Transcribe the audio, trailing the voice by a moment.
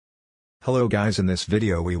Hello guys, in this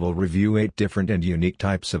video we will review 8 different and unique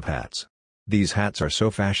types of hats. These hats are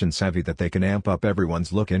so fashion savvy that they can amp up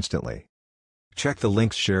everyone's look instantly. Check the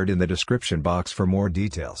links shared in the description box for more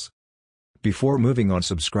details. Before moving on,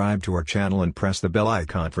 subscribe to our channel and press the bell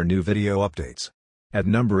icon for new video updates. At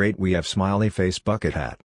number 8 we have Smiley Face Bucket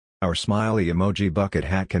Hat. Our smiley emoji bucket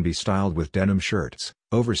hat can be styled with denim shirts,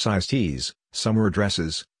 oversized tees, summer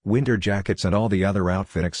dresses, winter jackets and all the other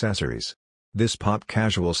outfit accessories. This pop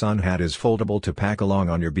casual sun hat is foldable to pack along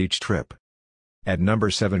on your beach trip. At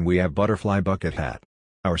number 7 we have Butterfly Bucket Hat.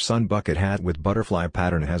 Our sun bucket hat with butterfly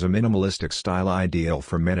pattern has a minimalistic style ideal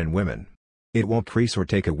for men and women. It won't crease or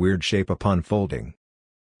take a weird shape upon folding.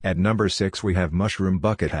 At number 6 we have Mushroom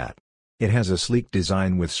Bucket Hat. It has a sleek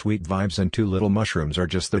design with sweet vibes and 2 little mushrooms are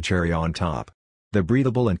just the cherry on top. The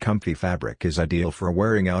breathable and comfy fabric is ideal for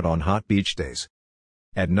wearing out on hot beach days.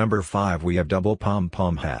 At number 5 we have Double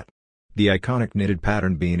Pom-Pom Hat. The iconic knitted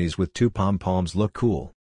pattern beanies with 2 pom-poms look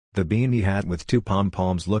cool. The beanie hat with 2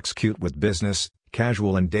 pom-poms looks cute with business,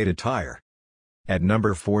 casual and date attire. At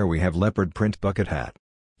number 4 we have Leopard Print Bucket Hat.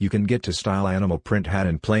 You can get to style animal print hat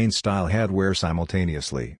and plain style headwear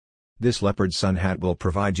simultaneously. This leopard sun hat will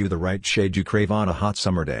provide you the right shade you crave on a hot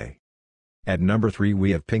summer day. At number 3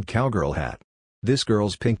 we have Pink Cowgirl Hat. This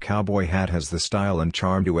girl's pink cowboy hat has the style and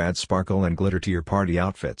charm to add sparkle and glitter to your party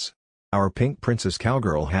outfits. Our Pink Princess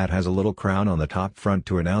Cowgirl hat has a little crown on the top front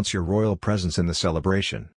to announce your royal presence in the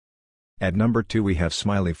celebration. At number 2 we have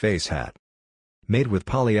Smiley Face Hat. Made with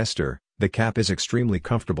polyester, the cap is extremely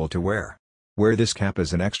comfortable to wear. Wear this cap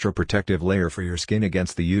as an extra protective layer for your skin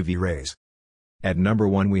against the UV rays. At number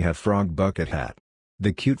 1 we have Frog Bucket Hat.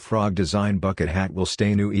 The cute frog design bucket hat will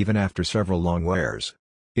stay new even after several long wears.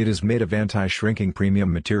 It is made of anti-shrinking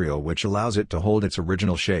premium material which allows it to hold its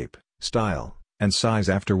original shape, style, and size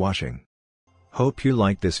after washing. Hope you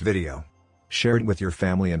liked this video. Share it with your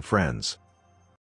family and friends.